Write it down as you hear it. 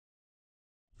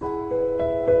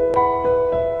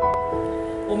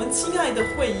亲爱的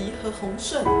惠仪和洪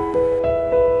胜，祝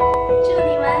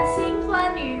你们新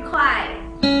婚愉快，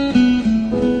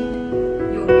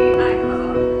永浴爱河，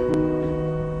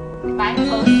白头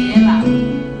偕老，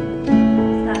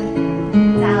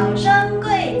早生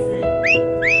贵子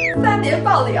，3年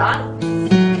抱两。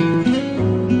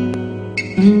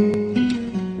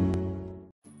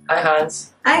Hi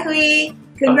Hans. Hi Hui,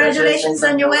 congratulations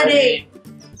on your wedding.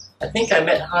 I think I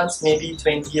met Hans maybe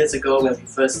 20 years ago when we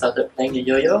first started playing the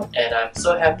yo-yo, and I'm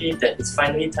so happy that it's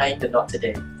finally tying the knot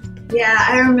today. Yeah,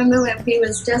 I remember when Hui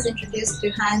was just introduced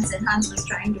to Hans and Hans was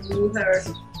trying to woo her.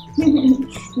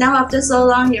 Now after so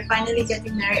long, you're finally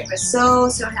getting married. We're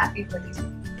so happy for you.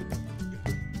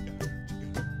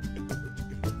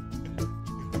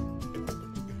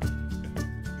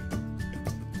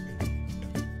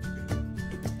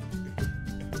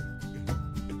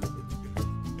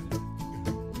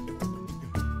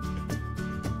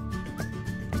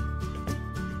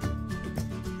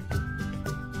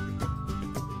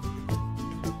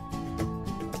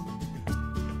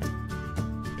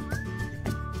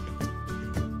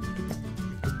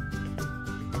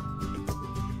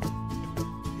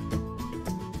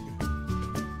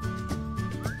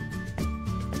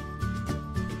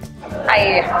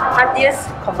 Hi, heartiest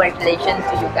congratulations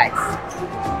to you guys.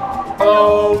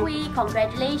 Hello. Hui, 祝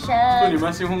congratulations! 你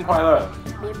们新婚快乐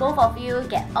May both of you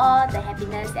get all the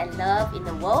happiness and love in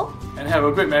the world. and have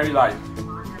a great married life.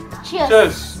 Cheers!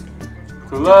 Cheers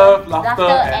to love, laughter,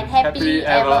 and and happily happily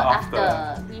ever ever after.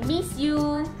 after. We miss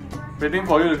you, Waiting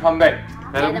for you to come back.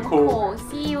 Madam Koh. Koh.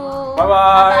 See you. Bye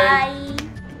bye. Bye.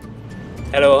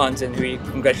 Hello Hans and Hui,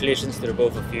 congratulations to the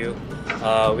both of you.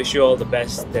 Wish you all the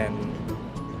best and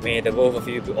may the both of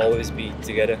you always be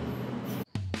together.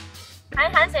 Hi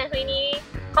Hans and Hui,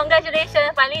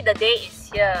 congratulations, finally the day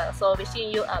is here. So wishing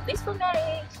you a blissful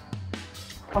marriage.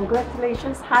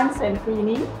 Congratulations, Hans and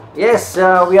Queenie. Yes,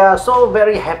 we are so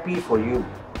very happy for you,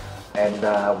 and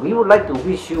we would like to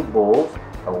wish you both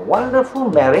a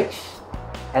wonderful marriage,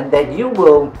 and that you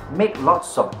will make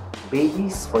lots of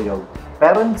babies for your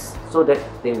parents, so that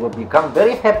they will become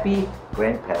very happy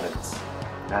grandparents.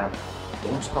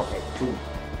 Don't stop at 2.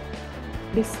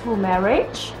 Blissful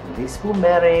marriage. Blissful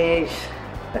marriage.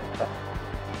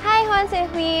 Hi Hans and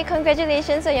Hui,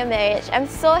 congratulations on your marriage. I'm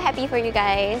so happy for you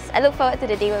guys. I look forward to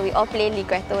the day when we all play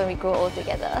Ligretto when we grow old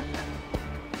together.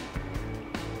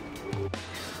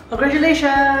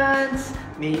 Congratulations!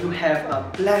 May you have a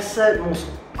blessed, most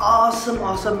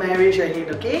awesome marriage ahead,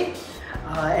 okay?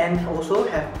 And also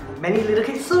have many little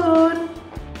kids soon!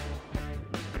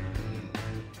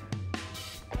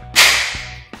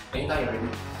 Anytime you're ready.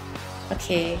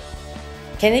 Okay.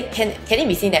 Can it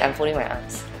be seen that I'm folding my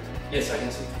arms? Yes, I can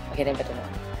see. Okay, then better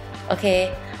not.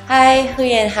 Okay. Hi,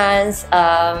 Hui and Hans.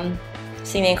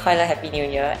 新年快乐, Happy New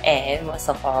Year, and most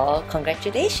of all,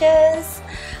 congratulations!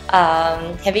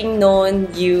 Having known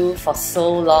you for so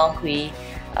long, Hui,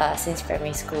 since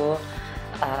primary school,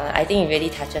 I think it really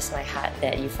touches my heart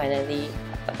that you finally,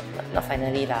 not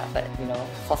finally lah, but you know,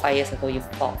 4-5 years ago you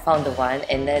found the one,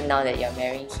 and then now that you're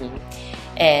marrying him,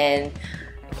 and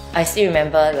I still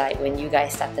remember like when you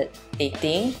guys started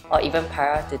dating, or even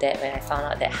prior to that when I found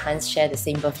out that Hans shared the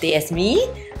same birthday as me,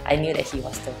 I knew that he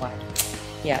was the one.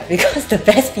 Yeah, because the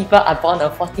best people are born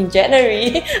on 14th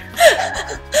January.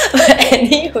 But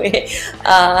anyway,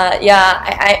 yeah,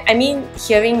 I mean,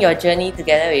 hearing your journey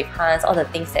together with Hans, all the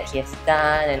things that he has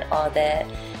done and all that,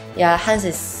 yeah, Hans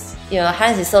is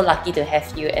so lucky to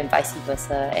have you and vice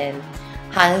versa. And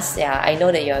Hans, yeah, I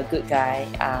know that you're a good guy.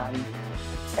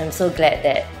 I'm so glad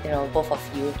that both of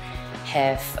you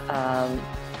have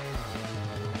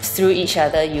through each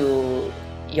other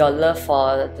your love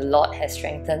for the Lord has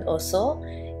strengthened also,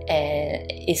 and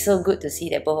it's so good to see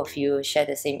that both of you share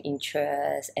the same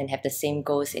interests and have the same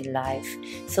goals in life.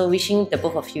 So wishing the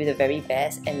both of you the very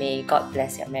best, and may God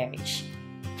bless your marriage.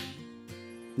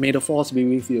 May the force be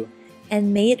with you,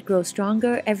 and may it grow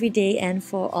stronger every day and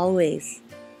for always.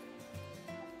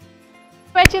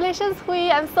 Congratulations Hui,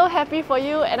 I'm so happy for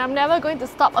you, and I'm never going to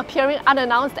stop appearing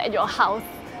unannounced at your house.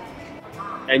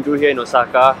 Andrew here in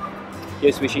Osaka.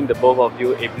 Here's wishing the both of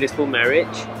you a blissful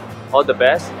marriage. All the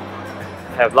best.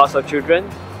 Have lots of children,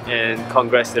 and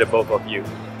congrats to the both of you.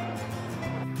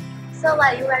 So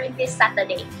what are you wearing this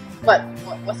Saturday?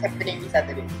 What's happening this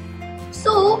Saturday?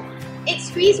 So, it's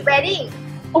Hui's wedding.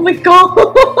 Oh my god!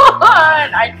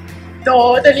 I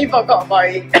totally forgot about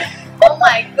it. Oh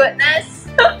my goodness.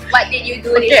 What did you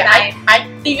do this time? I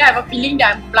think I have a feeling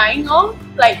that I'm flying off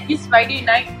like this Friday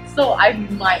night, so I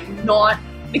might not.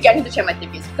 Okay, I need to check my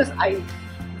tickets because I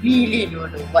really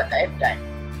don't know what I've done.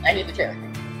 I need to check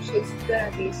my tickets. she's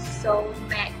gonna be so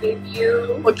mad with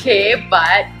you. Okay,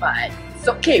 but it's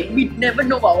okay. We never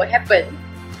know what will happen.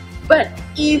 But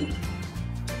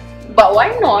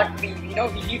why not we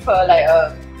leave her like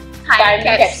a time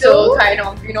capsule kind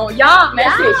of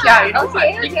message.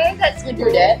 Okay, that's we do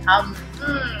cool. that.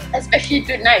 Especially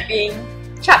tonight being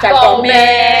Chap and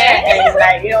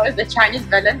like it's the Chinese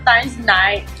Valentine's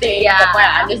night thing. From what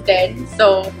I understand,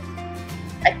 so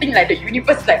I think like the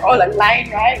universe like all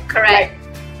aligned, right? Correct.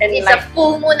 And it's like, a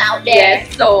full moon out there.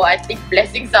 yes, so I think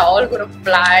blessings are all gonna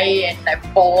fly and like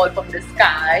fall from the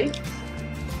sky.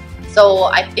 So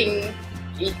I think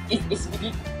it's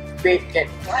really great that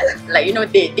like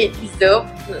they deserve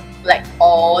like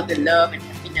all the love and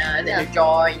happiness and the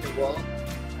joy in the world.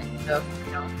 And love,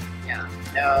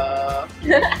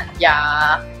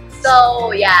 yeah.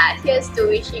 So yeah, here's to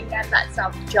wishing them lots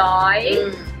of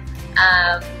joy.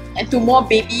 And to more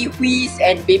baby Huis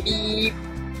and baby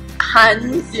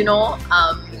Hans,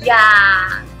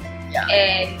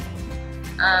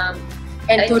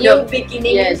 and to new the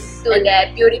beginnings to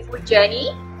their beautiful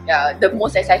journey. Yeah, the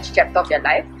most exciting chapter of their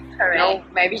life. Correct.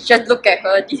 Maybe just look at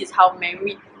her. This is how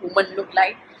married women look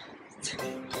like.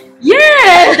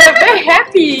 Yeah, they're very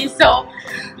happy. So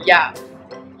yeah.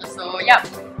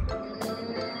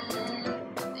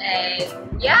 And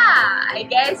yeah, I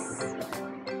guess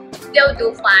they'll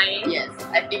do fine. Yes,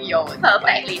 I think you're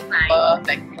perfectly fine.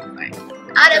 Perfectly fine.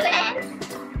 All the best.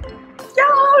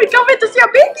 Yeah, we can't wait to see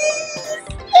our babies.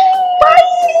 Bye.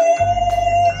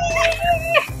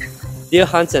 Dear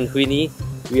Hans and Huini,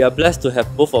 we are blessed to have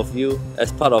both of you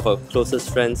as part of our closest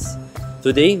friends.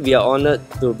 Today, we are honored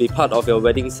to be part of your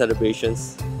wedding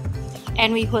celebrations.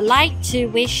 And we would like to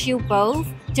wish you both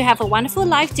to have a wonderful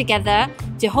life together,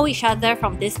 to hold each other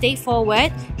from this day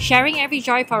forward, sharing every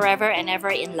joy forever and ever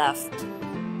in love.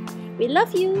 We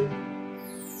love you!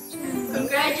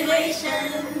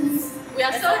 Congratulations! We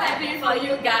are so happy for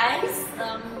you guys.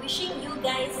 Wishing you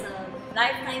guys a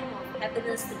lifetime of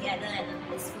happiness together and a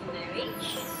blissful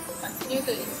marriage. Continue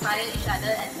to inspire each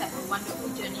other and have a wonderful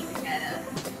journey together.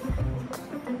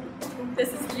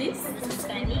 This is Liz. This is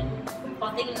Fanny.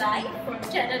 Reporting live from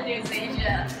Channel News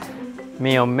Asia.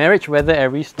 May your marriage weather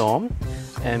every storm,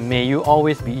 and may you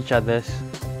always be each other's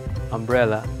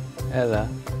umbrella. Ella,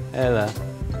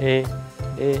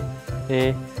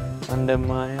 under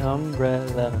my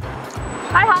umbrella.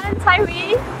 Hi Hans, hi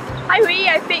Hui. Hi Hui,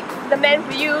 I picked the man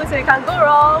for you so you can't go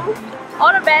wrong.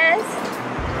 All the best.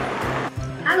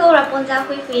 Hello Rapunzel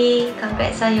Hui.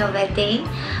 Congrats on your wedding.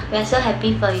 We are so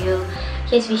happy for you.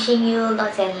 Here's wishing you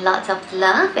lots and lots of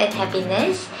love and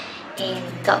happiness. And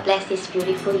God bless this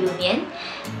beautiful union.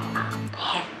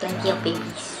 Have plenty of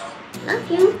babies. Love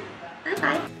you. Bye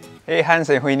bye. Hey Hans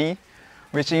and Huini,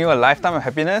 wishing you a lifetime of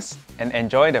happiness and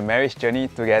enjoy the marriage journey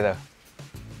together.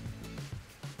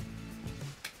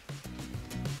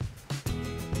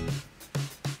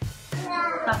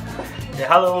 Hey,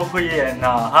 hello Hui and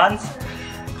Hans,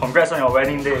 congrats on your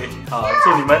wedding day.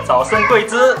 祝你们早生贵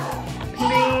子。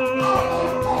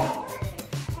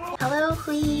Hello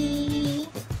Hui.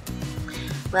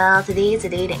 Well, today is the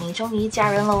day that 你终于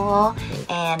嫁人了哦.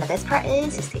 And the best part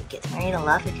is you get to marry the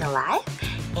love of your life.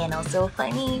 And also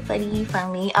funny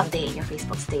update your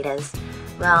Facebook status.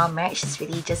 Well, marriage is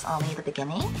really just only the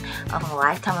beginning of a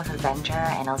lifetime of adventure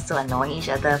and also annoying each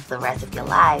other for the rest of your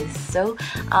lives. So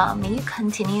may you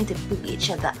continue to build each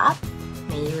other up.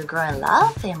 May you grow in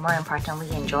love and more importantly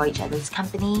enjoy each other's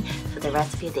company for the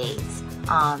rest of your days.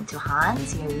 To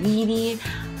Hans, you're really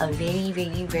a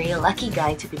very lucky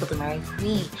guy to be able to marry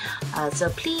Hui. So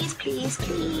please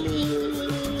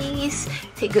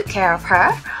take good care of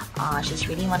her. She's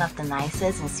really one of the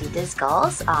nicest and sweetest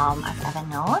girls I've ever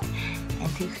known. And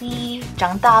to Hui,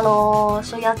 长大咯，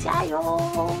所以要加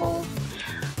油。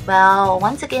Well,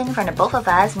 once again, from the both of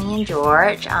us, me and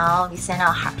George, we send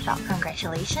our heartfelt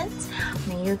congratulations.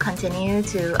 May you continue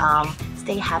to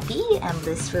stay happy and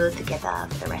blissful together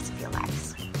for the rest of your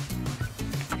lives.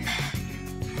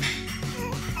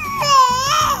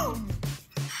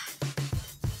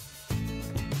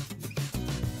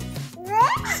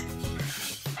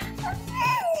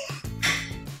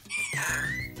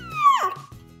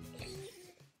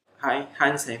 Hi,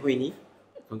 Hans and Huini.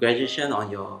 Congratulations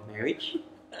on your marriage.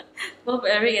 Both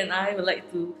Eric and I would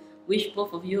like to wish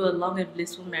both of you a long and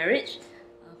blissful marriage.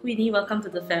 Huini, welcome to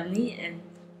the family, and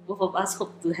both of us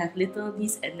hope to have little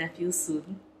niece and nephews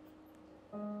soon.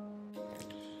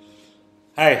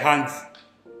 Hi Hans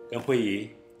跟慧仪，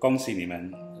恭喜你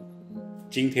们！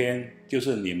今天就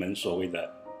是你们所谓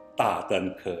的大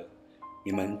登科，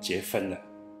你们结婚了，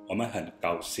我们很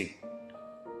高兴。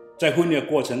在婚姻的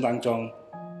过程当中，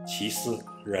其实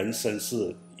人生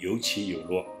是有起有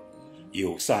落，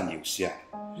有上有下，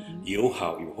有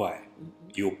好有坏，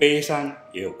有悲伤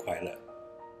也有快乐。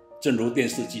正如电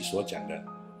视剧所讲的，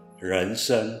人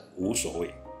生无所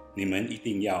谓，你们一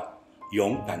定要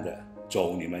勇敢的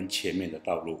走你们前面的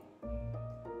道路。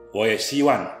我也希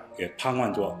望，也盼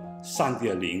望着上帝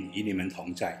的灵与你们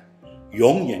同在，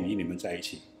永远与你们在一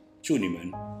起。祝你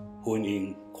们婚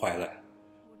姻快乐，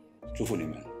祝福你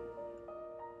们。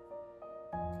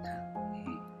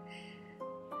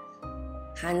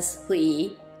Hans 慧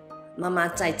仪，妈妈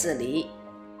在这里，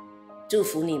祝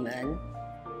福你们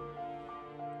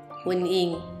婚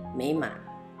姻美满。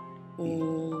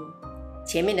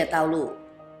前面的道路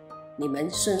你们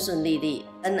顺顺利利，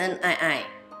恩恩爱爱。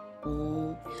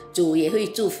主也会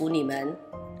祝福你们，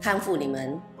看护你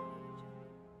们，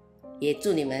也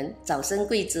祝你们早生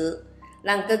贵子，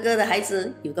让哥哥的孩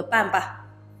子有个伴吧。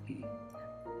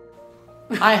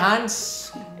Hi Hans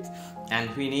and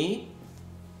Queenie.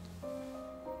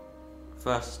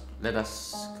 First, let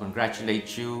us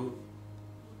congratulate you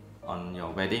on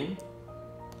your wedding.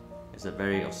 It's a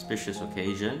very auspicious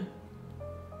occasion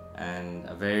and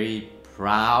a very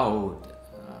proud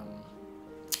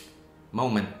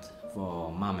moment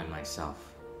for Mom and myself.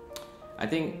 I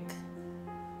think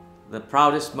the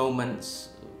proudest moments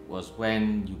was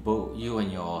when you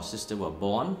and your sister were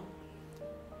born,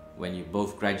 when you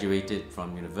both graduated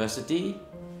from university,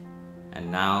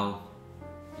 and now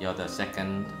you're the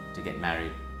second to get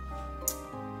married.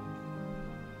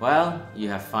 Well, you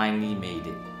have finally made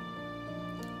it.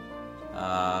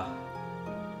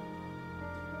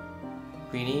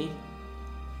 Queenie,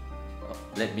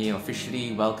 let me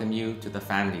officially welcome you to the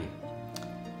family.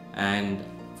 And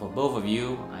for both of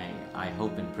you, I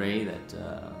hope and pray that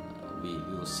we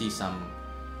will see some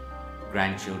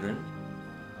grandchildren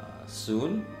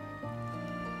soon,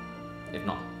 if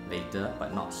not later,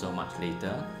 but not so much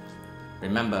later.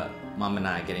 Remember, Mom and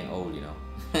I are getting old, you know.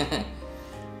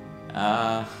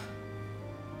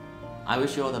 I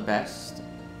wish you all the best,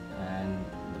 and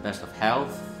the best of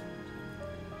health,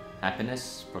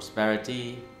 happiness,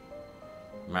 prosperity,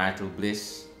 marital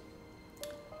bliss,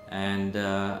 and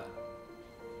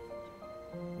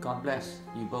God bless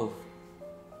you both.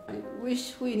 I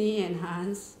wish Whitney and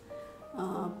Hans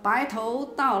白头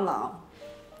到老，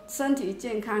身体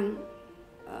健康，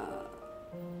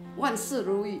万事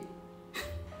如意。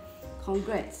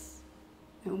Congrats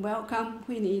and welcome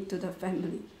Whitney to the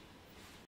family.